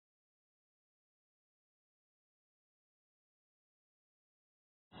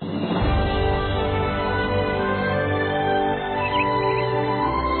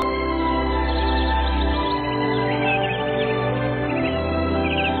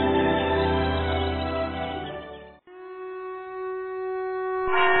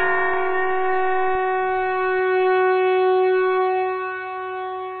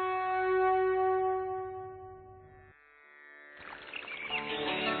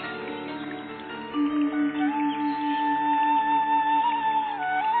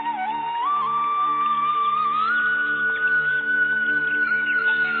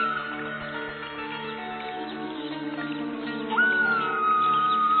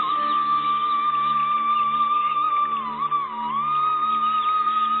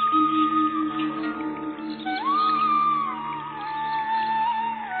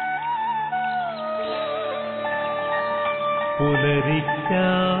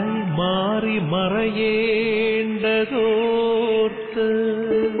ആയി മാറി മറയേണ്ടതോർത്ത്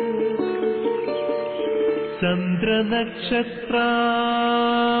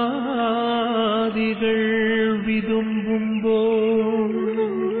ചന്ദ്രനക്ഷത്രാദികൾ വിതുമ്പുമ്പോൾ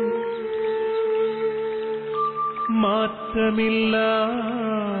മാറ്റമില്ലാതെങ്ങും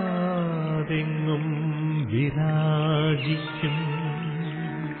വിരാജിക്കും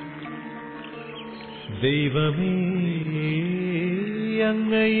ദൈവമേ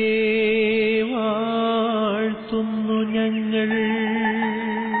അങ്ങയെ വാഴ്ത്തുന്നു ഞങ്ങൾ.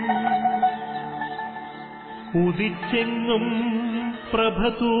 ഉദിച്ചെങ്ങും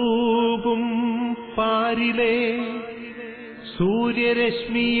പ്രഭതൂകും പാരിലെ സൂര്യരശ്മിയേക്കാൾ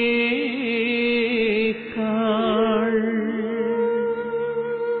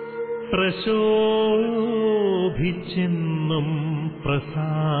പ്രശോഭിച്ചെന്നും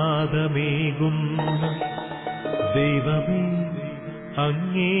പ്രസാദമേകുന്ന ദൈവമേ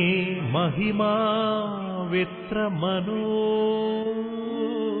അങ്ങേ മഹിമാവെത്ര മനോജ്ഞം.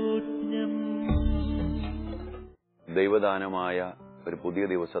 ദൈവദാനമായ ഒരു പുതിയ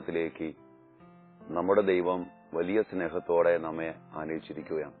ദിവസത്തിലേക്ക് നമ്മുടെ ദൈവം വലിയ സ്നേഹത്തോടെ നമ്മെ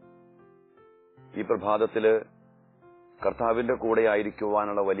ആനയിച്ചിരിക്കുകയാണ്. ഈ പ്രഭാതത്തില് കർത്താവിന്റെ കൂടെ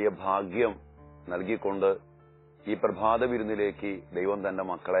ആയിരിക്കുവാനുള്ള വലിയ ഭാഗ്യം നൽകിക്കൊണ്ട് ഈ പ്രഭാത വിരുന്നിലേക്ക് ദൈവം തന്റെ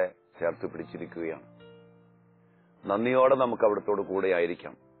മക്കളെ ചേർത്ത് പിടിച്ചിരിക്കുകയാണ്. നന്ദിയോടെ നമുക്ക് അവിടത്തോട് കൂടെ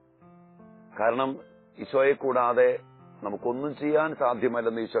ആയിരിക്കാം. കാരണം ഈശോയെ കൂടാതെ നമുക്കൊന്നും ചെയ്യാൻ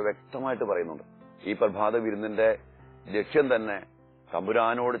സാധ്യമല്ലെന്ന് ഈശോ വ്യക്തമായിട്ട് പറയുന്നുണ്ട്. ഈ പ്രഭാത വിരുന്നിന്റെ ലക്ഷ്യം തന്നെ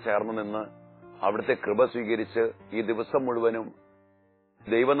തമ്പുരാനോട് ചേർന്ന് നിന്ന് അവിടുത്തെ കൃപ സ്വീകരിച്ച് ഈ ദിവസം മുഴുവനും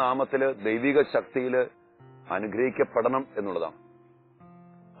ദൈവനാമത്തില് ദൈവിക ശക്തിയില് അനുഗ്രഹിക്കപ്പെടണം എന്നുള്ളതാണ്.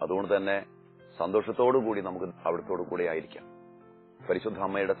 അതുകൊണ്ട് തന്നെ സന്തോഷത്തോടുകൂടി നമുക്ക് അവിടത്തോടു കൂടെ ആയിരിക്കാം. പരിശുദ്ധ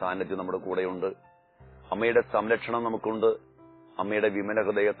അമ്മയുടെ സാന്നിധ്യം നമ്മുടെ കൂടെയുണ്ട്. അമ്മയുടെ സംരക്ഷണം നമുക്കുണ്ട്. അമ്മയുടെ വിമല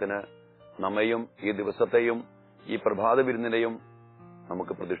ഹൃദയത്തിന് നമ്മയും ഈ ദിവസത്തെയും ഈ പ്രഭാത വിരുന്നിനെയും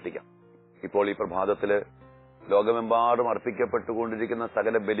നമുക്ക് പ്രതിഷ്ഠിക്കാം. ഇപ്പോൾ ഈ പ്രഭാതത്തില് ലോകമെമ്പാടും അർപ്പിക്കപ്പെട്ടുകൊണ്ടിരിക്കുന്ന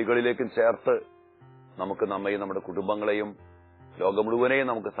സകല ബലികളിലേക്കും ചേർത്ത് നമുക്ക് നമ്മയും നമ്മുടെ കുടുംബങ്ങളെയും ലോകം മുഴുവനെയും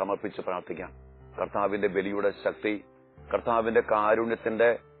നമുക്ക് സമർപ്പിച്ച് പ്രാർത്ഥിക്കാം. കർത്താവിന്റെ ബലിയുടെ ശക്തി, കർത്താവിന്റെ കാരുണ്യത്തിന്റെ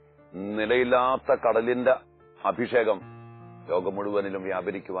നിലയില്ലാത്ത കടലിന്റെ അഭിഷേകം ലോകം മുഴുവനിലും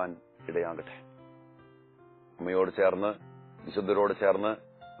വ്യാപരിക്കുവാൻ ഇടയാകട്ടെ. അമ്മയോട് ചേർന്ന്, വിശുദ്ധരോട് ചേർന്ന്,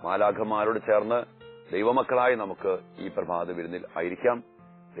 മാലാഖമാരോട് ചേർന്ന് ദൈവമക്കളായി നമുക്ക് ഈ പ്രഭാത വിരുന്നിൽ ആയിരിക്കാം.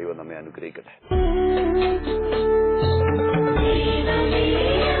 ദൈവം നമ്മെ അനുഗ്രഹിക്കട്ടെ.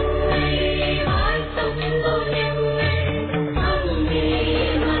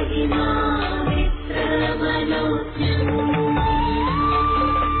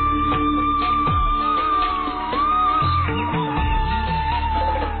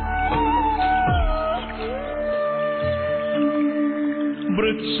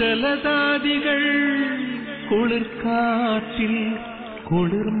 വൃക്ഷലതാദികൾ കുളിർക്കാറ്റിൽ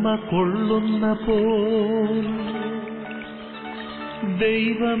കുളിർമ കൊള്ളുന്ന പോൽ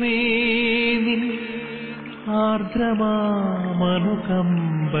ദൈവമേ നിൻ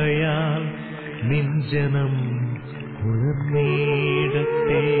ആർദ്രമാമനുകമ്പയാൽ നിൻ ജനം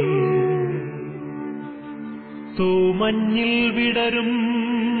കുളിർന്നേടട്ടെ. തൂമഞ്ഞിൽ വിടരും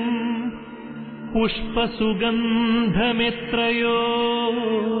പുഷ്പസുഗന്ധമെത്രയോ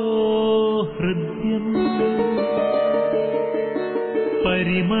ഹൃദ്യം,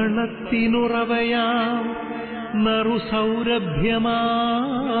 പരിമളത്തിനുറവയാം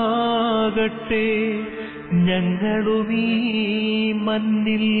നറുസൗരഭ്യമാകട്ടെ ഞങ്ങളുമീ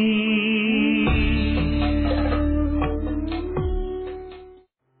മണ്ണിൽ.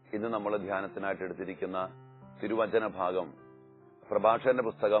 ഇന്ന് നമ്മൾ ധ്യാനത്തിനായിട്ട് എടുത്തിരിക്കുന്ന തിരുവചന ഭാഗം പ്രഭാഷകന്റെ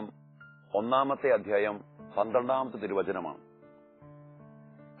പുസ്തകം 1-ാമത്തെ അധ്യായം 12-ാമത്തെ തിരുവചനമാണ്.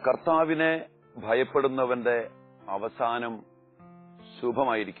 കർത്താവിനെ ഭയപ്പെടുന്നവന്റെ അവസാനം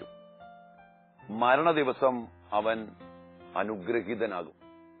ശുഭമായിരിക്കും, മരണദിവസം അവൻ അനുഗ്രഹീതനാകും.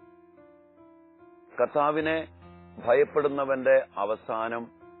 കർത്താവിനെ ഭയപ്പെടുന്നവന്റെ അവസാനം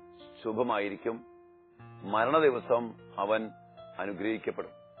ശുഭമായിരിക്കും, മരണദിവസം അവൻ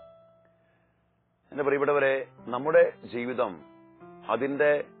അനുഗ്രഹിക്കപ്പെടും. എന്റെ പ്രിയപ്പെട്ടവരെ, നമ്മുടെ ജീവിതം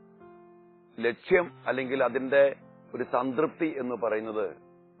അതിന്റെ ലക്ഷ്യം അല്ലെങ്കിൽ അതിന്റെ ഒരു സംതൃപ്തി എന്ന് പറയുന്നത്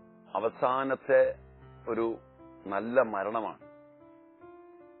അവസാനത്തെ ഒരു നല്ല മരണമാണ്.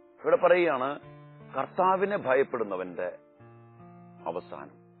 ഇവിടെ പറയുകയാണ്, കർത്താവിനെ ഭയപ്പെടുന്നവന്റെ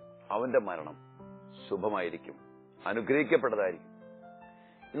അവസാനം, അവന്റെ മരണം ശുഭമായിരിക്കും, അനുഗ്രഹിക്കപ്പെട്ടതായിരിക്കും.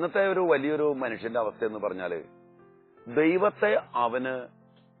 ഇന്നത്തെ ഒരു വലിയൊരു മനുഷ്യന്റെ അവസ്ഥ എന്ന് പറഞ്ഞാല് ദൈവത്തെ അവന്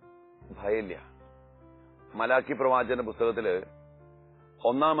ഭയമില്ല. മലാക്കി പ്രവാചന പുസ്തകത്തില്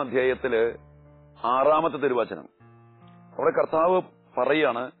 1-ാം അധ്യായത്തില് 6-ാമത്തെ തിരുവചനം, അവിടെ കർത്താവ്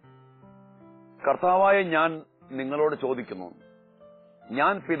പറയാണ്, കർത്താവായ ഞാൻ നിങ്ങളോട് ചോദിക്കുന്നു,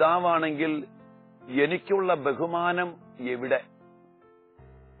 ഞാൻ പിതാവാണെങ്കിൽ എനിക്കുള്ള ബഹുമാനം എവിടെ?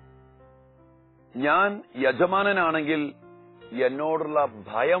 ഞാൻ യജമാനനാണെങ്കിൽ എന്നോടുള്ള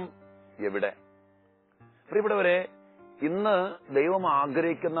ഭയം എവിടെ? പ്രിയപ്പെട്ടവരെ, ഇന്ന് ദൈവം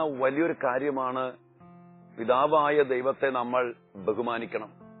ആഗ്രഹിക്കുന്ന വലിയൊരു കാര്യമാണ് പിതാവായ ദൈവത്തെ നമ്മൾ ബഹുമാനിക്കണം.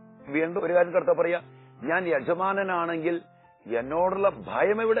 വീണ്ടും ഒരു കാര്യം കർത്താവ് പറയാ, ഞാൻ യജമാനനാണെങ്കിൽ എന്നോടുള്ള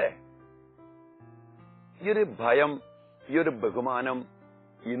ഭയം എവിടെ? ഈ ഒരു ഭയം, ഈ ഒരു ബഹുമാനം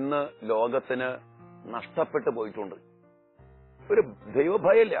ഇന്ന് ലോകത്തിന് നഷ്ടപ്പെട്ടു പോയിട്ടുണ്ട്. ഒരു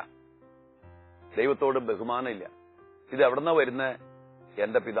ദൈവഭയമില്ല, ദൈവത്തോട് ബഹുമാനമില്ല. ഇത് എവിടെന്നാ വരുന്ന?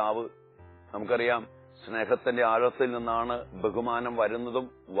 എന്റെ പിതാവ്. നമുക്കറിയാം, സ്നേഹത്തിന്റെ ആഴത്തിൽ നിന്നാണ് ബഹുമാനം വരുന്നതും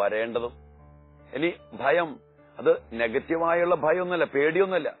വരേണ്ടതും. ഇനി ഭയം, അത് നെഗറ്റീവായുള്ള ഭയമൊന്നുമല്ല,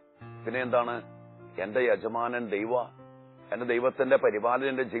 പേടിയൊന്നുമല്ല. പിന്നെ എന്താണ്? എന്റെ യജമാനൻ ദൈവ, എന്റെ ദൈവത്തിന്റെ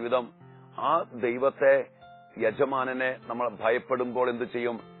പരിപാലനന്റെ ജീവിതം. ആ ദൈവത്തെ, യജമാനനെ നമ്മൾ ഭയപ്പെടുമ്പോൾ എന്ത്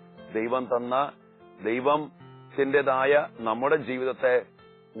ചെയ്യും? ദൈവം തന്ന ദൈവത്തിൻ്റെതായ നമ്മുടെ ജീവിതത്തെ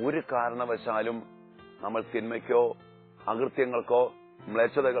ഒരു കാരണവശാലും നമ്മൾ തിന്മയ്ക്കോ അകൃത്യങ്ങൾക്കോ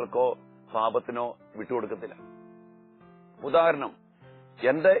മ്ലേച്ഛതകൾക്കോ പാപത്തിനോ വിട്ടുകൊടുക്കത്തില്ല. ഉദാഹരണം,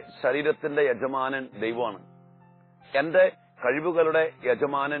 എന്റെ ശരീരത്തിന്റെ യജമാനൻ ദൈവമാണ്. എന്റെ കഴിവുകളുടെ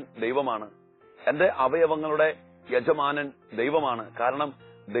യജമാനൻ ദൈവമാണ്. എന്റെ അവയവങ്ങളുടെ യജമാനൻ ദൈവമാണ്. കാരണം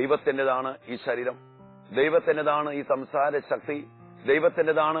ദൈവത്തിൻ്റെതാണ് ഈ ശരീരം, ദൈവത്തിൻ്റെതാണ് ഈ സംസാര ശക്തി,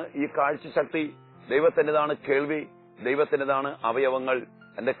 ദൈവത്തിൻ്റെതാണ് ഈ കാഴ്ച ശക്തി, ദൈവത്തിൻ്റെതാണ് കേൾവി, ദൈവത്തിൻ്റെതാണ് അവയവങ്ങൾ,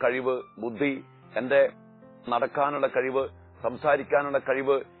 എന്റെ കഴിവ്, ബുദ്ധി, എന്റെ നടക്കാനുള്ള കഴിവ്, സംസാരിക്കാനുള്ള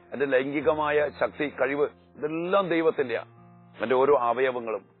കഴിവ്, എന്റെ ലൈംഗികമായ ശക്തി, കഴിവ്, ഇതെല്ലാം ദൈവത്തിന്റെയാ, എന്റെ ഓരോ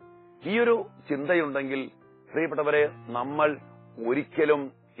അവയവങ്ങളും. ഈ ഒരു ചിന്തയുണ്ടെങ്കിൽ പ്രിയപ്പെട്ടവരെ, നമ്മൾ ഒരിക്കലും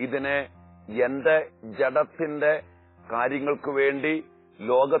ഇതിനെ എന്റെ ജഡത്തിന്റെ കാര്യങ്ങൾക്ക് വേണ്ടി,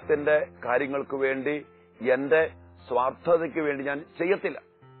 ലോകത്തിന്റെ കാര്യങ്ങൾക്ക് വേണ്ടി, എന്റെ സ്വാർത്ഥതയ്ക്ക് വേണ്ടി ഞാൻ ചെയ്യത്തില്ല.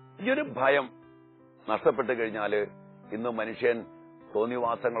 ഈ ഒരു ഭയം നഷ്ടപ്പെട്ടു കഴിഞ്ഞാല് ഇന്ന് മനുഷ്യൻ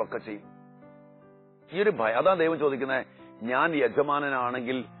തോന്നിവാസങ്ങളൊക്കെ ചെയ്യും. ഈ ഒരു ഭയം, അതാ ദൈവം ചോദിക്കുന്നത്, ഞാൻ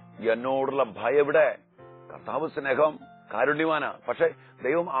യജമാനനാണെങ്കിൽ എന്നോടുള്ള ഭയം എവിടെ? കർത്താവ് സ്നേഹം, കാരുണ്യവാനാ. പക്ഷെ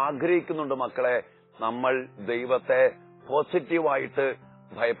ദൈവം ആഗ്രഹിക്കുന്നുണ്ട് മക്കളെ, നമ്മൾ ദൈവത്തെ പോസിറ്റീവായിട്ട്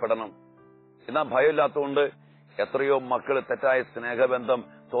ഭയപ്പെടണം. എന്നാ ഭയമില്ലാത്തതുകൊണ്ട് എത്രയോ മക്കൾ തെറ്റായ സ്നേഹബന്ധം,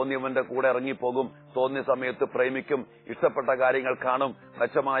 തോന്നിയവന്റെ കൂടെ ഇറങ്ങിപ്പോകും, തോന്നിയ സമയത്ത് പ്രേമിക്കും, ഇഷ്ടപ്പെട്ട കാര്യങ്ങൾ കാണും,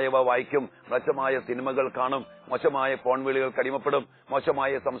 മെച്ചമായവ വായിക്കും, മെച്ചമായ സിനിമകൾ കാണും, മോശമായ ഫോൺ വിളികൾക്ക് അടിമപ്പെടും,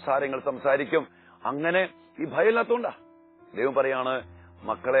 മോശമായ സംസാരങ്ങൾ സംസാരിക്കും. അങ്ങനെ ഈ ഭയമില്ലാത്തതുകൊണ്ടാ ദൈവം പറയാണ്,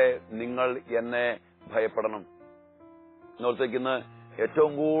 മക്കളെ നിങ്ങൾ എന്നെ ഭയപ്പെടണം. നോർത്തേക്കിന്ന്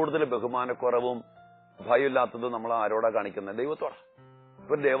ഏറ്റവും കൂടുതൽ ബഹുമാനക്കുറവും ഭയമില്ലാത്തതും നമ്മൾ ആരോടാ കാണിക്കുന്നത്? ദൈവത്തോടാ.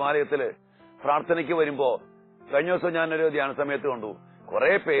 ഇപ്പൊ ദേവാലയത്തില് പ്രാർത്ഥനയ്ക്ക് വരുമ്പോ, കഴിഞ്ഞ ദിവസം ഞാനൊരു ധ്യാന സമയത്ത് കണ്ടു,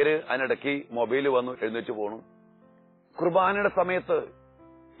 കുറെ പേര് അതിനിടയ്ക്ക് മൊബൈൽ വന്നു എഴുന്നേറ്റ് പോണു. കുർബാനയുടെ സമയത്ത്,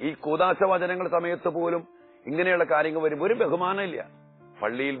 ഈ കൂദാശ വചനങ്ങളുടെ സമയത്ത് പോലും ഇങ്ങനെയുള്ള കാര്യങ്ങൾ വരുമ്പോൾ ഒരു ബഹുമാനമില്ല.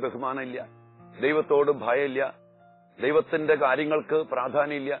 പള്ളിയിൽ ബഹുമാനമില്ല, ദൈവത്തോട് ഭയമില്ല, ദൈവത്തിന്റെ കാര്യങ്ങൾക്ക്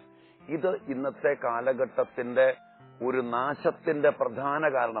പ്രാധാന്യമില്ല. ഇത് ഇന്നത്തെ കാലഘട്ടത്തിന്റെ ഒരു നാശത്തിന്റെ പ്രധാന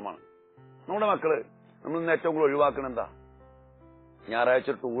കാരണമാണ്. നമ്മുടെ മക്കള് നമ്മൾ ഇന്ന് ഏറ്റവും കൂടുതൽ ഒഴിവാക്കണം എന്താ?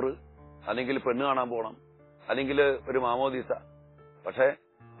 ഞായറാഴ്ച ടൂറ്, അല്ലെങ്കിൽ പെണ്ണ് കാണാൻ പോകണം, അല്ലെങ്കിൽ ഒരു മാമോദീസ. പക്ഷെ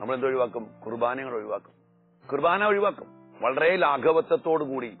നമ്മൾ എന്തൊഴിവാക്കും? കുർബാനകൾ ഒഴിവാക്കും, കുർബാന ഒഴിവാക്കും വളരെ ലാഘവത്വത്തോടു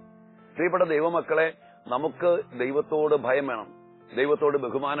കൂടി. പ്രിയപ്പെട്ട ദൈവമക്കളെ, നമുക്ക് ദൈവത്തോട് ഭയം വേണം, ദൈവത്തോട്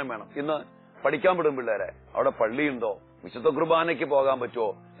ബഹുമാനം വേണം. ഇന്ന് പഠിക്കാൻ വിടും പിള്ളേരെ, അവിടെ പള്ളിയുണ്ടോ, വിശുദ്ധ കുർബാനയ്ക്ക് പോകാൻ പറ്റുമോ,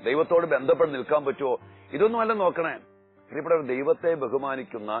 ദൈവത്തോട് ബന്ധപ്പെട്ട് നിൽക്കാൻ പറ്റുമോ? ഇതൊന്നുമല്ല നോക്കണേ. പ്രിയപ്പെട്ട ദൈവത്തെ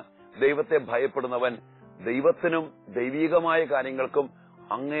ബഹുമാനിക്കുന്ന, ദൈവത്തെ ഭയപ്പെടുന്നവൻ ദൈവത്തിനും ദൈവികമായ കാര്യങ്ങൾക്കും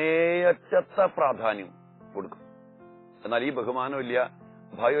അങ്ങേയറ്റത്തെ പ്രാധാന്യം കൊടുക്കും. എന്നാൽ ഈ ബഹുമാനമില്ല,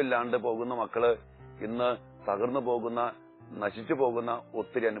 ഭയമില്ലാണ്ട് പോകുന്ന മക്കള് ഇന്ന് തകർന്നു പോകുന്ന, നശിച്ചു പോകുന്ന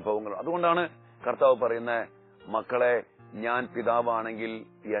ഒത്തിരി അനുഭവങ്ങൾ. അതുകൊണ്ടാണ് കർത്താവ് പറയുന്നത്, മക്കളെ ഞാൻ പിതാവാണെങ്കിൽ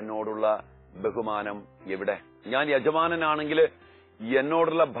എന്നോടുള്ള ബഹുമാനം എവിടെ? ഞാൻ യജമാനനാണെങ്കിൽ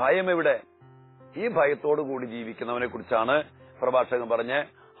എന്നോടുള്ള ഭയം എവിടെ? ഈ ഭയത്തോടു കൂടി ജീവിക്കുന്നവനെ കുറിച്ചാണ് പ്രഭാഷകൻ പറഞ്ഞ്,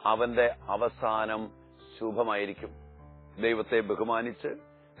 അവന്റെ അവസാനം ശുഭമായിരിക്കും. ദൈവത്തെ ബഹുമാനിച്ച്,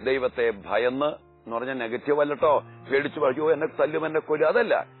 ദൈവത്തെ ഭയന്ന് എന്ന് പറഞ്ഞാൽ നെഗറ്റീവ് അല്ലട്ടോ, പേടിച്ചു പറയോ എന്നെ തല്ലും എന്നെ കൊല്ലും,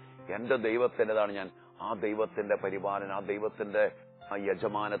 അതല്ല. എന്റെ ദൈവത്തിന്റേതാണ് ഞാൻ, ആ ദൈവത്തിന്റെ പരിപാലനം, ആ ദൈവത്തിന്റെ ആ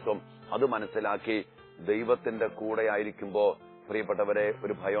യജമാനത്വം അത് മനസ്സിലാക്കി ദൈവത്തിന്റെ കൂടെ ആയിരിക്കുമ്പോ പ്രിയപ്പെട്ടവരെ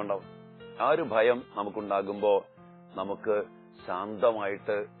ഒരു ഭയം ഉണ്ടാവും. ആ ഒരു ഭയം നമുക്കുണ്ടാകുമ്പോ നമുക്ക്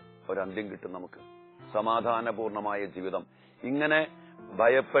ശാന്തമായിട്ട് ഒരന്ത്യം കിട്ടും, നമുക്ക് സമാധാനപൂർണമായ ജീവിതം. ഇങ്ങനെ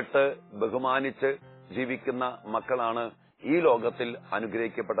ഭയപ്പെട്ട് ബഹുമാനിച്ച് ജീവിക്കുന്ന മക്കളാണ് ഈ ലോകത്തിൽ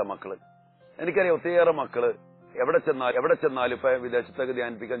അനുഗ്രഹിക്കപ്പെട്ട മക്കള്. എനിക്കറിയാം ഒത്തിരിയേറെ മക്കള് എവിടെ ചെന്നാലും ഇപ്പൊ വിദേശത്തൊക്കെ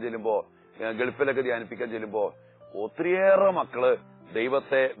ധ്യാനിപ്പിക്കാൻ ചെല്ലുമ്പോ, ഗൾഫിലൊക്കെ ധ്യാനിപ്പിക്കാൻ ചെല്ലുമ്പോ ഒത്തിരിയേറെ മക്കള്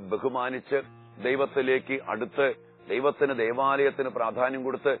ദൈവത്തെ ബഹുമാനിച്ച് ദൈവത്തിലേക്ക് അടുത്ത് ദൈവത്തിന് ദേവാലയത്തിന് പ്രാധാന്യം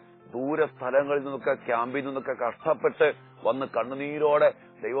കൊടുത്ത് ദൂര സ്ഥലങ്ങളിൽ നിന്നൊക്കെ ക്യാമ്പിൽ നിന്നൊക്കെ കഷ്ടപ്പെട്ട് വന്ന് കണ്ണുനീരോടെ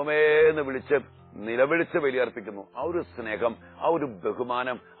ദൈവമേ എന്ന് വിളിച്ച് നിലവിളിച്ച് ബലിയർപ്പിക്കുന്നു. ആ ഒരു സ്നേഹം, ആ ഒരു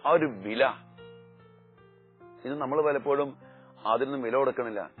ബഹുമാനം, ആ ഒരു വില, ഇത് നമ്മൾ പലപ്പോഴും അതിനൊന്നും വില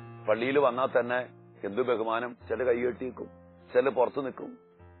കൊടുക്കണില്ല. പള്ളിയിൽ വന്നാൽ തന്നെ എന്തു ബഹുമാനം. ചില കൈകെട്ടി നിൽക്കും, ചില പുറത്തു നിൽക്കും,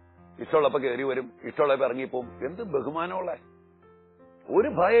 ഇഷ്ടമുള്ളപ്പോ കയറി വരും, ഇഷ്ടമുള്ളപ്പോ ഇറങ്ങിപ്പോവും. എന്ത് ബഹുമാനമുള്ള, ഒരു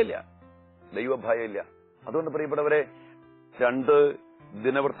ഭയമില്ല, ദൈവഭയമില്ല. അതുകൊണ്ട് പ്രിയപ്പെട്ടവരെ, 2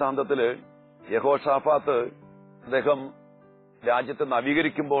 ദിനവൃത്താന്തത്തില് യഹോഷാഫാത്ത് അദ്ദേഹം രാജ്യത്തെ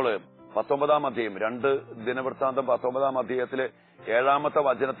നവീകരിക്കുമ്പോൾ 19-ാം അധ്യായം, 2 ദിനവൃത്താന്തം 19-ാം അധ്യായത്തില് 7-ാമത്തെ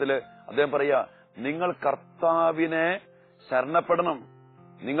വചനത്തില് അദ്ദേഹം പറയാ, നിങ്ങൾ കർത്താവിനെ ശരണപ്പെടണം,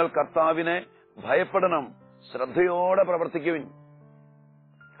 നിങ്ങൾ കർത്താവിനെ ഭയപ്പെടണം, ശ്രദ്ധയോടെ പ്രവർത്തിക്കുവിൻ.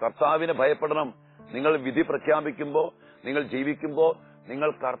 കർത്താവിനെ ഭയപ്പെടണം. നിങ്ങൾ വിധി പ്രഖ്യാപിക്കുമ്പോ, നിങ്ങൾ ജീവിക്കുമ്പോ നിങ്ങൾ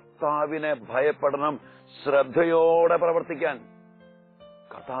കർത്താവിനെ ഭയപ്പെടണം, ശ്രദ്ധയോടെ പ്രവർത്തിക്കാൻ.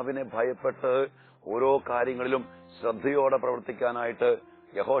 കർത്താവിനെ ഭയപ്പെട്ട് ഓരോ കാര്യങ്ങളിലും ശ്രദ്ധയോടെ പ്രവർത്തിക്കാനായിട്ട്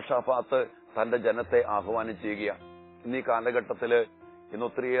യഹോഷാഫാത്ത് തന്റെ ജനത്തെ ആഹ്വാനം ചെയ്യുക. ഇന്ന് ഈ കാലഘട്ടത്തില് ഇന്ന്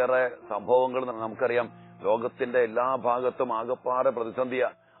ഒത്തിരിയേറെ സംഭവങ്ങൾ നമുക്കറിയാം. ലോകത്തിന്റെ എല്ലാ ഭാഗത്തും ആകപ്പാടെ പ്രതിസന്ധിയാ.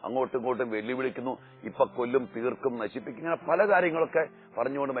 അങ്ങോട്ടും ഇങ്ങോട്ടും വെല്ലുവിളിക്കുന്നു, ഇപ്പൊ കൊല്ലും, തീർക്കും, നശിപ്പിക്കും, ഇങ്ങനെ പല കാര്യങ്ങളൊക്കെ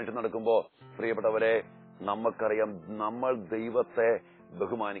പറഞ്ഞുകൊണ്ട് മനുഷ്യൻ നടക്കുമ്പോ പ്രിയപ്പെട്ടവരെ, നമുക്കറിയാം നമ്മൾ ദൈവത്തെ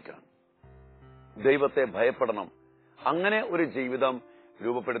ബഹുമാനിക്കണം, ദൈവത്തെ ഭയപ്പെടണം. അങ്ങനെ ഒരു ജീവിതം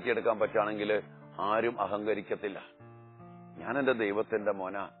രൂപപ്പെടുത്തിയെടുക്കാൻ പറ്റുകയാണെങ്കിൽ ആരും അഹങ്കരിക്കത്തില്ല. ഞാൻ എന്റെ ദൈവത്തിന്റെ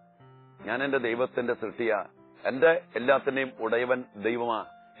മോനാ, ഞാൻ എന്റെ ദൈവത്തിന്റെ സൃഷ്ടിയാ, എന്റെ എല്ലാത്തിന്റെയും ഉടയവൻ ദൈവമാ,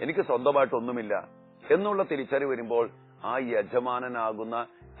 എനിക്ക് സ്വന്തമായിട്ടൊന്നുമില്ല എന്നുള്ള തിരിച്ചറിവ് വരുമ്പോൾ ആ യജമാനനാകുന്ന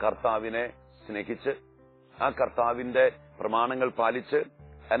കർത്താവിനെ സ്നേഹിച്ച്, ആ കർത്താവിന്റെ പ്രമാണങ്ങൾ പാലിച്ച്,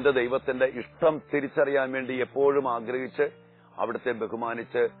 എന്റെ ദൈവത്തിന്റെ ഇഷ്ടം തിരിച്ചറിയാൻ വേണ്ടി എപ്പോഴും ആഗ്രഹിച്ച്, അവിടുത്തെ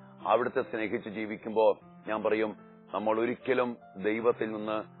ബഹുമാനിച്ച്, അവിടുത്തെ സ്നേഹിച്ച് ജീവിക്കുമ്പോ ഞാൻ പറയും, നമ്മൾ ഒരിക്കലും ദൈവത്തിൽ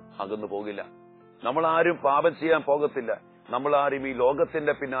നിന്ന് അകന്നു പോകില്ല. നമ്മൾ ആരും പാപം ചെയ്യാൻ പോകത്തില്ല, നമ്മൾ ആരും ഈ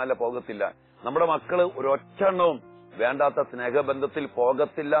ലോകത്തിന്റെ പിന്നാലെ പോകത്തില്ല, നമ്മുടെ മക്കള് ഒരൊറ്റെണ്ണവും വേണ്ടാത്ത സ്നേഹബന്ധത്തിൽ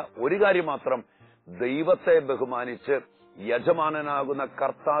പോകത്തില്ല. ഒരു കാര്യം മാത്രം, ദൈവത്തെ ബഹുമാനിച്ച് യജമാനനാകുന്ന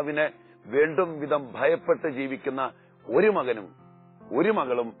കർത്താവിനെ വേണ്ടും വിധം ഭയപ്പെട്ട് ജീവിക്കുന്ന ഒരു മകനും ഒരു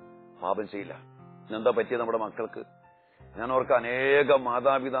മകളും പാപം ചെയ്യില്ല. എന്താ പറ്റിയത് നമ്മുടെ മക്കൾക്ക്? ഞാൻ ഓർക്ക അനേകം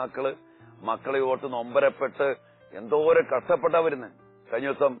മാതാപിതാക്കള് മക്കളെ ഓർത്ത് നൊമ്പരപ്പെട്ട് എന്തോരം കഷ്ടപ്പെട്ടാ വരുന്നത്. കഴിഞ്ഞ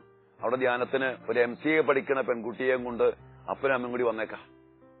ദിവസം അവിടെ ധ്യാനത്തിന് ഒരു MCA പഠിക്കുന്ന പെൺകുട്ടിയെയും കൊണ്ട് അപ്പനും അമ്മയും കൂടി വന്നേക്കാം.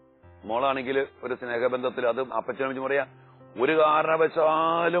 മോളാണെങ്കിൽ ഒരു സ്നേഹബന്ധത്തിൽ, അത് അപ്പച്ചനും പറയാ, ഒരു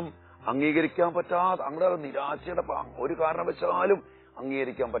കാരണവശാലും അംഗീകരിക്കാൻ പറ്റാത്ത, അങ്ങനെ നിരാശയുടെ ഒരു കാരണവശാലും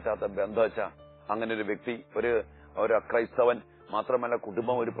അംഗീകരിക്കാൻ പറ്റാത്ത ബന്ധം വെച്ചാ അങ്ങനെ ഒരു വ്യക്തി, ഒരു അക്രൈസ്തവൻ, മാത്രമല്ല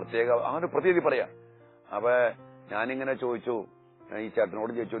കുടുംബം ഒരു പ്രത്യേക, അങ്ങനെ പ്രത്യേകത പറയാ. അപ്പൊ ഞാനിങ്ങനെ ചോദിച്ചു, ഈ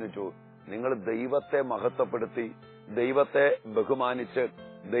ചേട്ടനോട് ചോദിച്ചു, നിങ്ങൾ ദൈവത്തെ മഹത്വപ്പെടുത്തി ദൈവത്തെ ബഹുമാനിച്ച്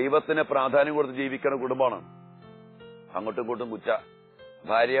ദൈവത്തിന് പ്രാധാന്യം കൊടുത്ത് ജീവിക്കുന്ന കുടുംബമാണ്? അങ്ങോട്ടും ഇങ്ങോട്ടും കുറ്റ.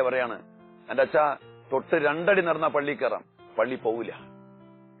 ഭാര്യ പറയാണ്, എന്റെ അച്ഛാ തൊട്ട് 2 അടി നടന്ന പള്ളി കയറാം, പള്ളി പോവില്ല,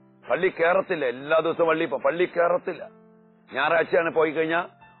 പള്ളി കയറത്തില്ല, എല്ലാ ദിവസവും പള്ളി കയറത്തില്ല, ഞായറാഴ്ചയാണ് പോയി കഴിഞ്ഞാൽ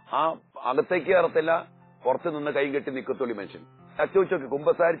ആ അകത്തേക്ക് കയറത്തില്ല, പുറത്ത് നിന്ന് കൈ കെട്ടി നിൽക്കത്തുള്ളൂ മനുഷ്യൻ. അച്ചോച്ചൊക്കെ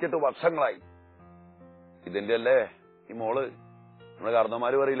കുമ്പസാരിച്ചിട്ട് വർഷങ്ങളായി. ഇതിന്റെ അല്ലേ ഈ മോള്? നമ്മുടെ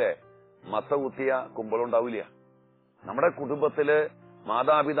കാരണവന്മാര് പറയില്ലേ, മത്ത കുത്തിയ കുമ്പളുണ്ടാവില്ല. നമ്മുടെ കുടുംബത്തില്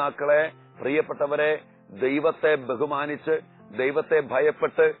മാതാപിതാക്കളെ, പ്രിയപ്പെട്ടവരെ ദൈവത്തെ ബഹുമാനിച്ച് ദൈവത്തെ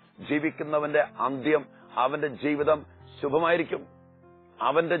ഭയപ്പെട്ട് ജീവിക്കുന്നവന്റെ അന്ത്യം, അവന്റെ ജീവിതം ശുഭമായിരിക്കും.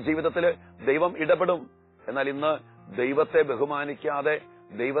 അവന്റെ ജീവിതത്തില് ദൈവം ഇടപെടും. എന്നാൽ ഇന്ന് ദൈവത്തെ ബഹുമാനിക്കാതെ,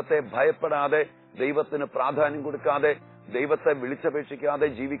 ദൈവത്തെ ഭയപ്പെടാതെ, ദൈവത്തിന് പ്രാധാന്യം കൊടുക്കാതെ, ദൈവത്തെ വിളിച്ചപേക്ഷിക്കാതെ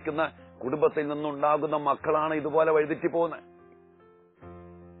ജീവിക്കുന്ന കുടുംബത്തിൽ നിന്നുണ്ടാകുന്ന മക്കളാണ് ഇതുപോലെ വഴിതെറ്റി പോകുന്നത്.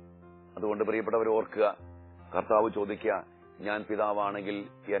 അതുകൊണ്ട് പ്രിയപ്പെട്ടവർ ഓർക്കുക, കർത്താവ് ചോദിക്കുക, ഞാൻ പിതാവാണെങ്കിൽ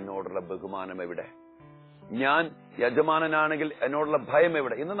എന്നോടുള്ള ബഹുമാനം എവിടെ? ഞാൻ യജമാനനാണെങ്കിൽ എന്നോടുള്ള ഭയം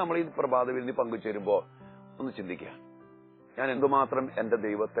എവിടെ? ഇന്ന് നമ്മൾ ഈ പ്രഭാതവിരുന്നിൽ പങ്കുചേരുമ്പോ ഒന്ന് ചിന്തിക്കുക, ഞാൻ എന്തുമാത്രം എന്റെ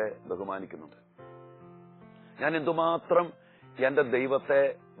ദൈവത്തെ ബഹുമാനിക്കുന്നുണ്ട്? ഞാൻ എന്തുമാത്രം എന്റെ ദൈവത്തെ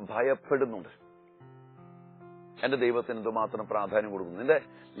ഭയപ്പെടുന്നുണ്ട്? എന്റെ ദൈവത്തിന് എന്തുമാത്രം പ്രാധാന്യം കൊടുക്കുന്നു? എന്റെ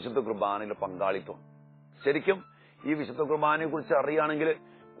വിശുദ്ധ കുർബാനയിലെ പങ്കാളിത്തം. ശരിക്കും ഈ വിശുദ്ധ കുർബാനയെ കുറിച്ച് അറിയുകയാണെങ്കിൽ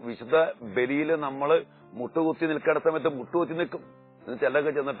വിശുദ്ധ ബലിയിൽ നമ്മൾ മുട്ടുകുത്തി നിൽക്കേണ്ട സമയത്ത് മുട്ടുകുത്തി നിൽക്കും. എന്നിട്ട്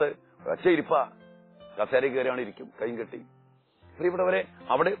എല്ലൊക്കെ ചെന്നിട്ട് ഒറ്റ ഇരിപ്പാ, കസേര കയറിയാണ് ഇരിക്കും, കൈയും കെട്ടി. പ്രിയപ്പെട്ടവരെ,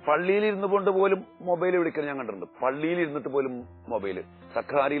 അവിടെ പള്ളിയിൽ ഇരുന്നു കൊണ്ട് പോലും മൊബൈൽ വിളിക്കാൻ ഞാൻ കണ്ടിട്ടുണ്ട്. പള്ളിയിൽ ഇരുന്നിട്ട് പോലും മൊബൈല്.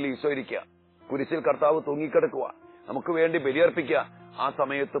 സക്രാരിയിൽ ഈശോ ഇരിക്കുക, കുരിശിൽ കർത്താവ് തൂങ്ങിക്കിടക്കുക, നമുക്ക് വേണ്ടി ബലിയർപ്പിക്കുക. ആ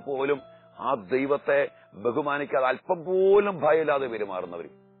സമയത്ത് പോലും ആ ദൈവത്തെ ബഹുമാനിക്കാതെ അല്പം പോലും ഭയമില്ലാതെ പെരുമാറുന്നവർ.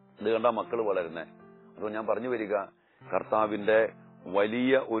 ഇത് കണ്ട മക്കൾ വളരുന്നേ. അതുകൊണ്ട് ഞാൻ പറഞ്ഞു വരിക, കർത്താവിന്റെ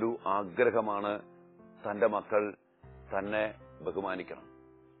വലിയ ഒരു ആഗ്രഹമാണ് തന്റെ മക്കൾ തന്നെ ബഹുമാനിക്കണം.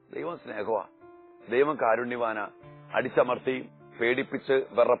 ദൈവം സ്നേഹമാ, ദൈവം കാരുണ്യവാനാ. അടിച്ചമർത്തി പേടിപ്പിച്ച്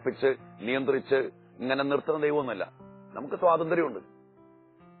വിറപ്പിച്ച് നിയന്ത്രിച്ച് ഇങ്ങനെ നിർത്തുന്ന ദൈവമൊന്നുമല്ല. നമുക്ക് സ്വാതന്ത്ര്യമുണ്ട്.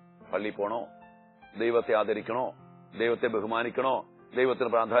 പള്ളി പോണോ, ദൈവത്തെ ആദരിക്കണോ, ദൈവത്തെ ബഹുമാനിക്കണോ, ദൈവത്തിന്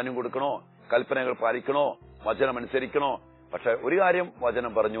പ്രാധാന്യം കൊടുക്കണോ, കൽപ്പനകൾ പാലിക്കണോ, വചനം അനുസരിക്കണോ. പക്ഷെ ഒരു കാര്യം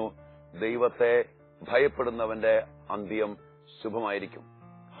വചനം പറഞ്ഞു, ദൈവത്തെ ഭയപ്പെടുന്നവന്റെ അന്ത്യം ശുഭമായിരിക്കും.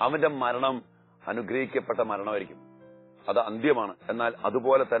 അവന്റെ മരണം അനുഗ്രഹിക്കപ്പെട്ട മരണമായിരിക്കും. അത് അന്ത്യമാണ്. എന്നാൽ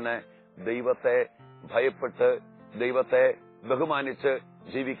അതുപോലെ തന്നെ ദൈവത്തെ ഭയപ്പെട്ട് ദൈവത്തെ ബഹുമാനിച്ച്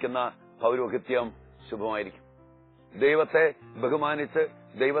ജീവിക്കുന്ന പൗരോഹിത്യം ശുഭമായിരിക്കും. ദൈവത്തെ ബഹുമാനിച്ച്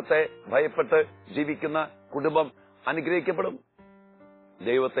ദൈവത്തെ ഭയപ്പെട്ട് ജീവിക്കുന്ന കുടുംബം അനുഗ്രഹിക്കപ്പെടും.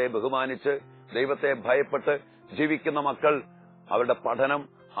 ദൈവത്തെ ബഹുമാനിച്ച് ദൈവത്തെ ഭയപ്പെട്ട് ജീവിക്കുന്ന മക്കൾ, അവരുടെ പഠനം,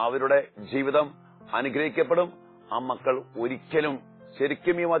 അവരുടെ ജീവിതം അനുഗ്രഹിക്കപ്പെടും. ആ മക്കൾ ഒരിക്കലും,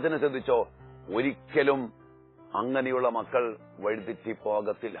 ശരിക്കും ഈ വചനം ശ്രദ്ധിച്ചോ, ഒരിക്കലും അങ്ങനെയുള്ള മക്കൾ വഴിതെറ്റി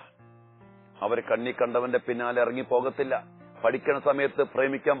പോകത്തില്ല. അവർ കണ്ണി കണ്ടവന്റെ പിന്നാലെ ഇറങ്ങി പോകത്തില്ല. പഠിക്കുന്ന സമയത്ത്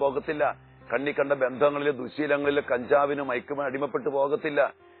പ്രേമിക്കാൻ പോകത്തില്ല. കണ്ണി കണ്ട ബന്ധങ്ങളിൽ, ദുശീലങ്ങളിൽ, കഞ്ചാവിനും മയക്കുമിനും അടിമപ്പെട്ടു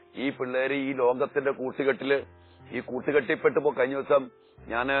പോകത്തില്ല. ഈ പിള്ളേര് ഈ ലോകത്തിന്റെ കൂട്ടുകെട്ടിപ്പെട്ടു കഴിഞ്ഞ ദിവസം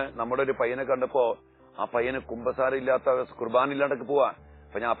ഞാന് നമ്മുടെ ഒരു പയ്യനെ കണ്ടപ്പോ, ആ പയ്യന് കുമ്പസാരമില്ലാത്ത, കുർബാനില്ലാണ്ടൊക്കെ പോവാ.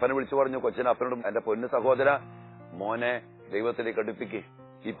 അപ്പൊ ഞാൻ അപ്പനെ വിളിച്ചു പറഞ്ഞു, കൊച്ചിനെ അപ്പനോടും, എന്റെ പൊന്നു സഹോദര, മോനെ ദൈവത്തിലേക്ക് അടുപ്പിക്ക്.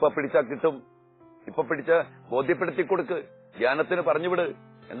 ഇപ്പൊ പിടിച്ചാ കിട്ടും. ഇപ്പൊ പിടിച്ച് ബോധ്യപ്പെടുത്തി കൊടുക്ക്. ധ്യാനത്തിന് പറഞ്ഞുവിട്.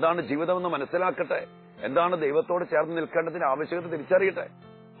 എന്താണ് ജീവിതമെന്ന് മനസ്സിലാക്കട്ടെ. എന്താണ് ദൈവത്തോട് ചേർന്ന് നിൽക്കേണ്ടതിന്റെ ആവശ്യകത തിരിച്ചറിയട്ടെ.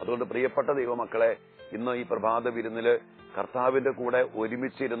 അതുകൊണ്ട് പ്രിയപ്പെട്ട ദൈവമക്കളെ, ഇന്ന് ഈ പ്രഭാത വിരുന്നില് കർത്താവിന്റെ കൂടെ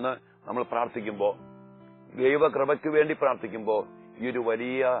ഒരുമിച്ചിരുന്ന് നമ്മൾ പ്രാർത്ഥിക്കുമ്പോ, ദൈവകൃപയ്ക്ക് വേണ്ടി പ്രാർത്ഥിക്കുമ്പോ, ഈ ഒരു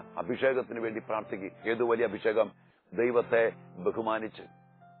വലിയ അഭിഷേകത്തിന് വേണ്ടി പ്രാർത്ഥിക്കും. ഏത് വലിയ അഭിഷേകം? ദൈവത്തെ ബഹുമാനിച്ച്.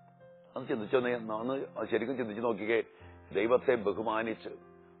 അത് ശരിക്കും ചിന്തിച്ചു നോക്കിക്കേ. ദൈവത്തെ ബഹുമാനിച്ച്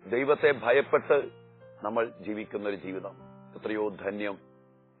ദൈവത്തെ ഭയപ്പെട്ട് നമ്മൾ ജീവിക്കുന്ന ഒരു ജീവിതം എത്രയോ ധന്യം,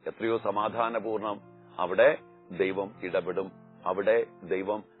 എത്രയോ സമാധാനപൂർണം. അവിടെ ദൈവം ഇടപെടും, അവിടെ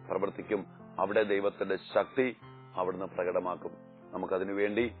ദൈവം പ്രവർത്തിക്കും, അവിടെ ദൈവത്തിന്റെ ശക്തി അവിടുന്ന് പ്രകടമാക്കും. നമുക്കതിനു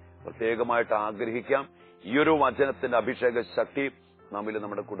വേണ്ടി പ്രത്യേകമായിട്ട് ആഗ്രഹിക്കാം. ഈ ഒരു വചനത്തിന്റെ അഭിഷേക ശക്തി നമ്മിലും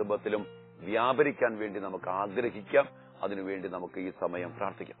നമ്മുടെ കുടുംബത്തിലും വ്യാപരിക്കാൻ വേണ്ടി നമുക്ക് ആഗ്രഹിക്കാം. അതിനുവേണ്ടി നമുക്ക് ഈ സമയം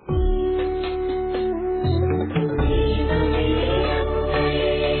പ്രാർത്ഥിക്കാം.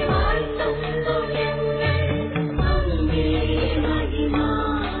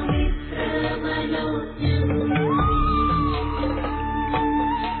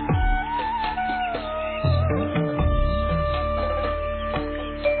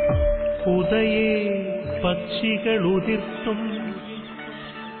 ഉദയേ പക്ഷികളുതിർത്തും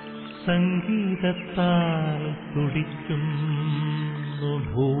സംഗീതത്താൽ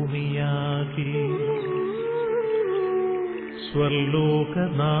തുടിക്കുന്നു ഭൂമിയാകെ.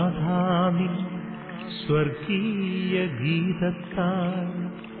 സ്വർലോകനാഥാനിൻ സ്വർഗീയ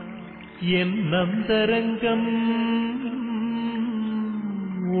ഗീതത്താൽ എന്നന്തരംഗം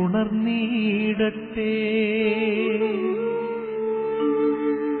ഉണർന്നീടട്ടെ.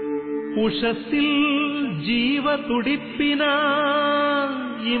 ഉഷസ്സിൽ ജീവതുടിപ്പിനാൽ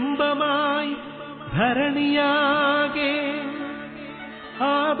ഇമ്പമായി ധരണിയാകെ.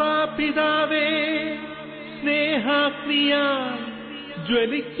 ആബാപിതാവേ, സ്നേഹാഗ്നിയാൽ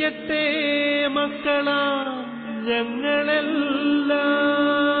ജ്വലിക്കട്ടെ മക്കളാം ഞങ്ങളെല്ലാം.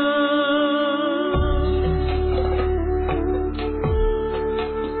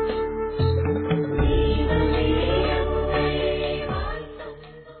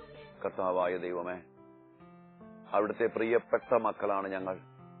 കർത്താവായ ദൈവമേ, അവിടുത്തെ പ്രിയപ്പെട്ട മക്കളാണ് ഞങ്ങൾ.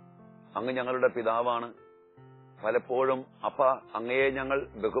 അങ്ങ് ഞങ്ങളുടെ പിതാവാണ്. പലപ്പോഴും അപ്പ അങ്ങയെ ഞങ്ങൾ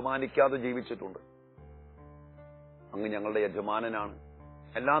ബഹുമാനിക്കാതെ ജീവിച്ചിട്ടുണ്ട്. അങ്ങ് ഞങ്ങളുടെ യജമാനനാണ്.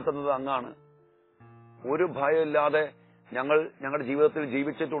 എല്ലാം തന്നത് അങ്ങാണ്. ഒരു ഭയമില്ലാതെ ഞങ്ങൾ ഞങ്ങളുടെ ജീവിതത്തിൽ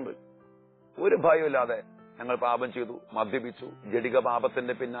ജീവിച്ചിട്ടുണ്ട്. ഒരു ഭയമില്ലാതെ ഞങ്ങൾ പാപം ചെയ്തു, മദ്യപിച്ചു, ജഡിക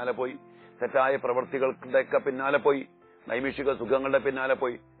പാപത്തിന്റെ പിന്നാലെ പോയി, തെറ്റായ പ്രവൃത്തികളുടെയൊക്കെ പിന്നാലെ പോയി, നൈമിഷിക സുഖങ്ങളുടെ പിന്നാലെ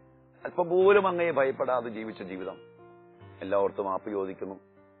പോയി. അല്പം പോലും അങ്ങയെ ഭയപ്പെടാതെ ജീവിച്ച ജീവിതം. എല്ലാവർക്കും മാപ്പ് ചോദിക്കുന്നു.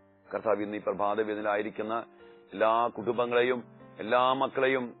 കർത്താവ്, ഇന്ന് ഈ പ്രഭാത വേദിയിലായിരിക്കുന്ന എല്ലാ കുടുംബങ്ങളെയും എല്ലാ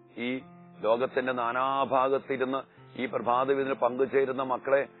മക്കളെയും, ഈ ലോകത്തിന്റെ നാനാഭാഗത്തിരുന്ന് ഈ പ്രഭാത വേദിയിൽ പങ്കുചേരുന്ന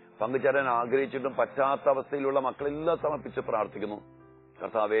മക്കളെ, പങ്കുചേരാൻ ആഗ്രഹിച്ചിട്ടും പറ്റാത്ത അവസ്ഥയിലുള്ള മക്കളെല്ലാം സമർപ്പിച്ച് പ്രാർത്ഥിക്കുന്നു.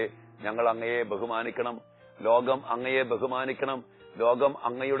 കർത്താവെ, ഞങ്ങൾ അങ്ങയെ ബഹുമാനിക്കണം. ലോകം അങ്ങയെ ബഹുമാനിക്കണം. ലോകം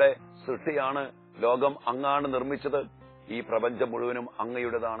അങ്ങയുടെ സൃഷ്ടിയാണ്. ലോകം അങ്ങാണ് നിർമ്മിച്ചത്. ഈ പ്രപഞ്ചം മുഴുവനും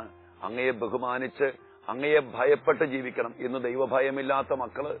അങ്ങയുടേതാണ്. അങ്ങയെ ബഹുമാനിച്ച് അങ്ങയെ ഭയപ്പെട്ട് ജീവിക്കണം. ഇന്ന് ദൈവഭയമില്ലാത്ത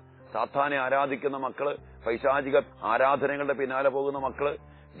മക്കള്, സാത്താനെ ആരാധിക്കുന്ന മക്കള്, പൈശാചിക ആരാധനകളുടെ പിന്നാലെ പോകുന്ന മക്കള്,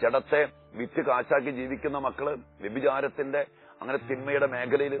 ജഡത്തെ വിറ്റ് കാശാക്കി ജീവിക്കുന്ന മക്കള്, വ്യഭിചാരത്തിന്റെ അങ്ങനെ തിന്മയുടെ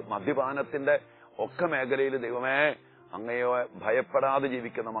മേഖലയിൽ, മദ്യപാനത്തിന്റെ ഒക്കെ മേഖലയിൽ ദൈവമേ അങ്ങയെ ഭയപ്പെടാതെ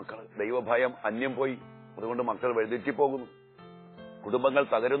ജീവിക്കുന്ന മക്കള്, ദൈവഭയം അന്യം പോയി. അതുകൊണ്ട് മക്കൾ വഴിതെറ്റിപ്പോകുന്നു, കുടുംബങ്ങൾ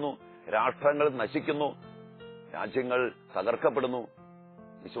തകരുന്നു, രാഷ്ട്രങ്ങൾ നശിക്കുന്നു, രാജ്യങ്ങൾ തകർക്കപ്പെടുന്നു,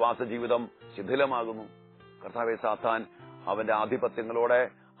 വിശ്വാസ ജീവിതം ശിഥിലമാകുന്നു. കർത്താവെ, സാത്താൻ അവന്റെ ആധിപത്യങ്ങളോടെ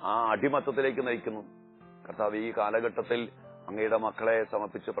ആ അടിമത്തത്തിലേക്ക് നയിക്കുന്നു. കർത്താവ്, ഈ കാലഘട്ടത്തിൽ അങ്ങയുടെ മക്കളെ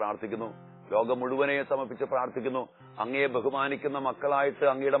സമർപ്പിച്ച് പ്രാർത്ഥിക്കുന്നു, ലോകം മുഴുവനെ സമർപ്പിച്ച് പ്രാർത്ഥിക്കുന്നു. അങ്ങയെ ബഹുമാനിക്കുന്ന മക്കളായിട്ട്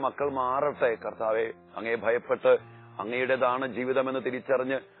അങ്ങയുടെ മക്കൾ മാറട്ടെ. കർത്താവെ, അങ്ങയെ ഭയപ്പെട്ട് അങ്ങയുടേതാണ് ജീവിതമെന്ന്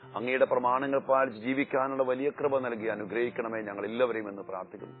തിരിച്ചറിഞ്ഞ് അങ്ങയുടെ പ്രമാണങ്ങൾ പാലിച്ച് ജീവിക്കാനുള്ള വലിയ കൃപ നൽകി അനുഗ്രഹിക്കണമേ ഞങ്ങൾ എല്ലാവരെയും എന്ന്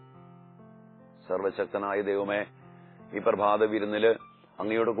പ്രാർത്ഥിക്കുന്നു. സർവശക്തനായ ദൈവമേ, ഈ പ്രഭാത വിരുന്നില്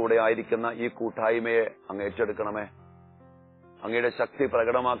അങ്ങയുടെ കൂടെ ആയിരിക്കുന്ന ഈ കൂട്ടായ്മയെ അങ്ങ് ഏറ്റെടുക്കണമേ. അങ്ങയുടെ ശക്തി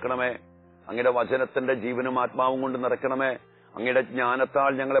പ്രകടമാക്കണമേ. അങ്ങയുടെ വചനത്തിന്റെ ജീവനും ആത്മാവും കൊണ്ട് നിറയ്ക്കണമേ. അങ്ങയുടെ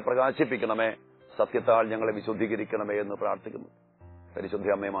ജ്ഞാനത്താൽ ഞങ്ങളെ പ്രകാശിപ്പിക്കണമേ. സത്യത്താൽ ഞങ്ങളെ വിശുദ്ധീകരിക്കണമേ എന്ന് പ്രാർത്ഥിക്കുന്നു.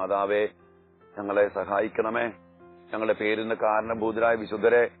 പരിശുദ്ധ അമ്മേ മാതാവേ, ഞങ്ങളെ സഹായിക്കണമേ. ഞങ്ങളുടെ പേരിന് കാരണഭൂതരായ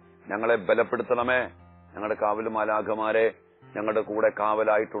വിശുദ്ധരെ ഞങ്ങളെ ബലപ്പെടുത്തണമേ. ഞങ്ങളുടെ കാവലും മാലാഖമാരെ ഞങ്ങളുടെ കൂടെ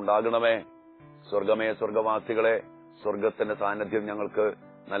കാവലായിട്ടുണ്ടാകണമേ. സ്വർഗമേ, സ്വർഗവാസികളെ, സ്വർഗത്തിന്റെ സാന്നിധ്യം ഞങ്ങൾക്ക്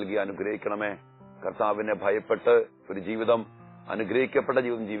നൽകി അനുഗ്രഹിക്കണമേ. കർത്താവിനെ ഭയപ്പെട്ട് ഒരു ജീവിതം, അനുഗ്രഹിക്കപ്പെട്ട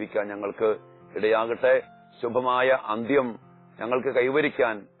ജീവിതം ജീവിക്കാൻ ഞങ്ങൾക്ക് ഇടയാകട്ടെ. ശുഭമായ അന്ത്യം ഞങ്ങൾക്ക്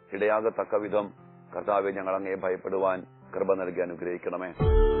കൈവരിക്കാൻ ഇടയാകത്തക്ക വിധം കർത്താവെ ഞങ്ങൾ അങ്ങയെ ഭയപ്പെടുവാൻ കൃപ നൽകി അനുഗ്രഹിക്കണമേ.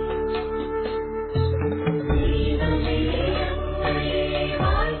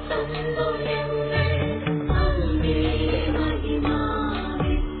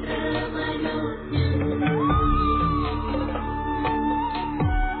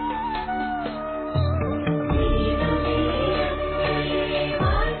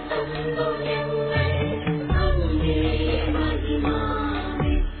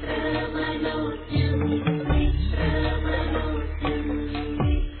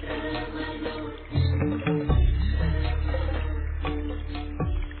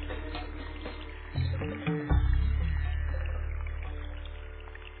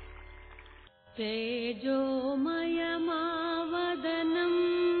 തേജോമയമാവദനം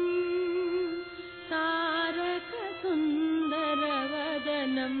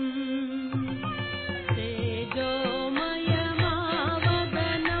താരകസുന്ദരവദനം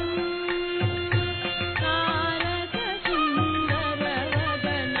തേജോമയമാവദനം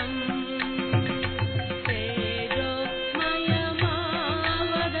താരകസുന്ദരവദനം തേജോമയമാവദനം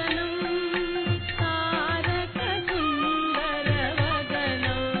താരകസുന്ദരവദനം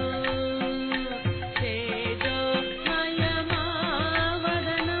തേജോമയമാവദനം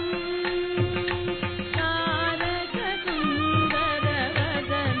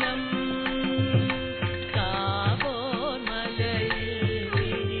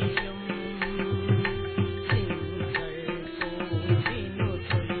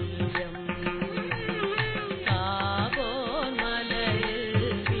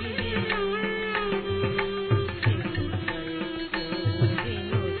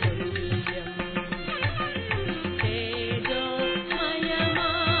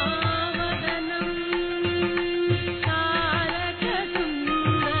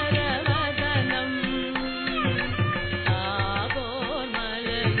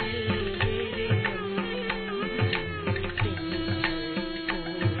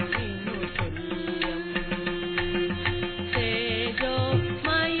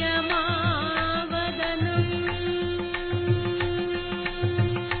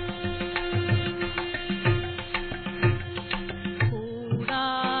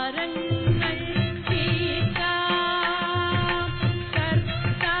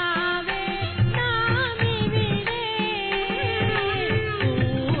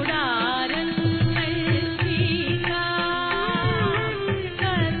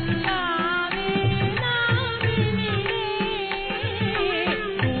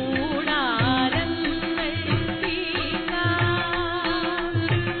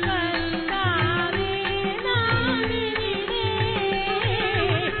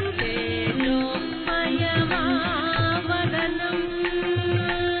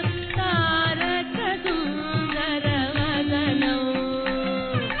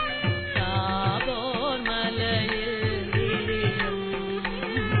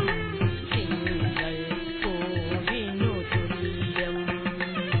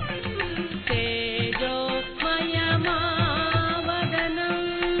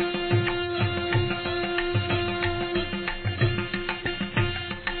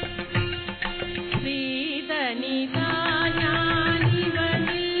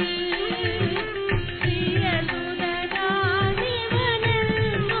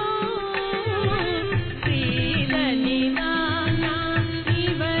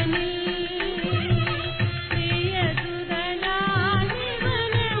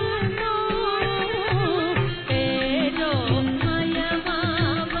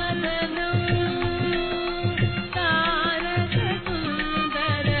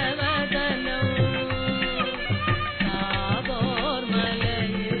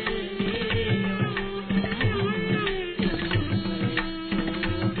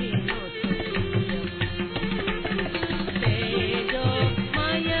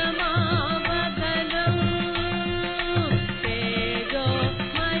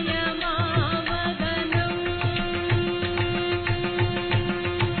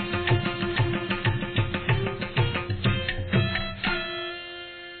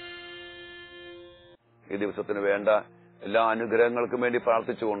ദിവസത്തിന് വേണ്ട എല്ലാ അനുഗ്രഹങ്ങൾക്കും വേണ്ടി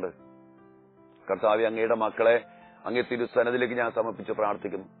പ്രാർത്ഥിച്ചുകൊണ്ട് കർത്താവെ, അങ്ങയുടെ മക്കളെ അങ്ങേ തിരുസന്നിധിയിലേക്ക് ഞാൻ സമർപ്പിച്ച്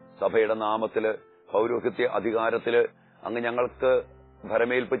പ്രാർത്ഥിക്കുന്നു. സഭയുടെ നാമത്തില്, പൗരോഹിത്യ അധികാരത്തില്, അങ്ങ് ഞങ്ങൾക്ക്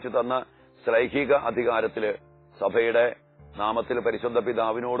ഭരമേൽപ്പിച്ചു തന്ന ശ്ലൈഹിക അധികാരത്തില്, സഭയുടെ നാമത്തിൽ പരിശുദ്ധ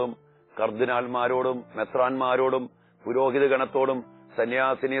പിതാവിനോടും കർദിനാൾമാരോടും മെത്രാന്മാരോടും പുരോഹിത ഗണത്തോടും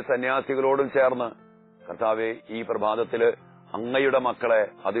സന്യാസികളോടും ചേർന്ന് കർത്താവെ, ഈ പ്രഭാതത്തില് അങ്ങയുടെ മക്കളെ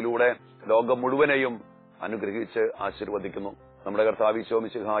അതിലൂടെ ലോകം മുഴുവനെയും അനുഗ്രഹിച്ച് ആശീർവദിക്കുന്നു. നമ്മുടെ കർത്താവ് ഈശോ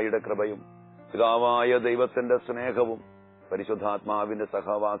മിശിഹായുടെ കൃപയും പിതാവായ ദൈവത്തിന്റെ സ്നേഹവും പരിശുദ്ധാത്മാവിന്റെ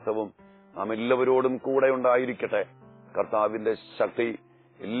സഹവാസവും നാം എല്ലാവരോടും കൂടെ ഉണ്ടായിരിക്കട്ടെ. കർത്താവിന്റെ ശക്തി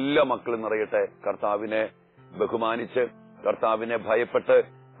എല്ലാ മക്കളും നിറയട്ടെ. കർത്താവിനെ ബഹുമാനിച്ച്, കർത്താവിനെ ഭയപ്പെട്ട്,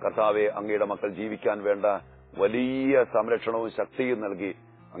 കർത്താവെ, അങ്ങയുടെ മക്കൾ ജീവിക്കാൻ വേണ്ട വലിയ സംരക്ഷണവും ശക്തിയും നൽകി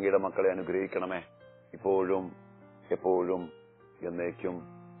അങ്ങയുടെ മക്കളെ അനുഗ്രഹിക്കണമേ, ഇപ്പോഴും എപ്പോഴും എന്നേക്കും.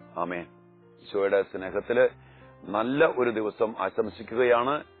 ആമേൻ. ഈശോയുടെ സ്നേഹത്തില് നല്ല ഒരു ദിവസം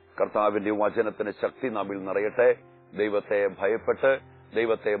ആശംസിക്കുകയാണ്. കർത്താവിന്റെ വചനത്തിന് ശക്തി നമ്മിൽ നിറയട്ടെ. ദൈവത്തെ ഭയപ്പെട്ട്,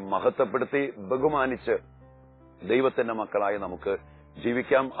 ദൈവത്തെ മഹത്വപ്പെടുത്തി, ബഹുമാനിച്ച് ദൈവത്തിന്റെ മക്കളായി നമുക്ക്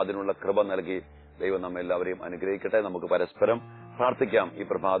ജീവിക്കാം. അതിനുള്ള കൃപ നൽകി ദൈവം നമ്മെല്ലാവരെയും അനുഗ്രഹിക്കട്ടെ. നമുക്ക് പരസ്പരം പ്രാർത്ഥിക്കാം. ഈ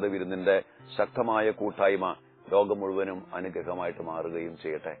പ്രഭാത വിരുന്നിന്റെ ശക്തമായ കൂട്ടായ്മ ലോകം മുഴുവനും അനുഗ്രഹമായിട്ട് മാറുകയും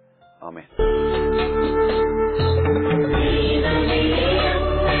ചെയ്യട്ടെ. ആമേൻ.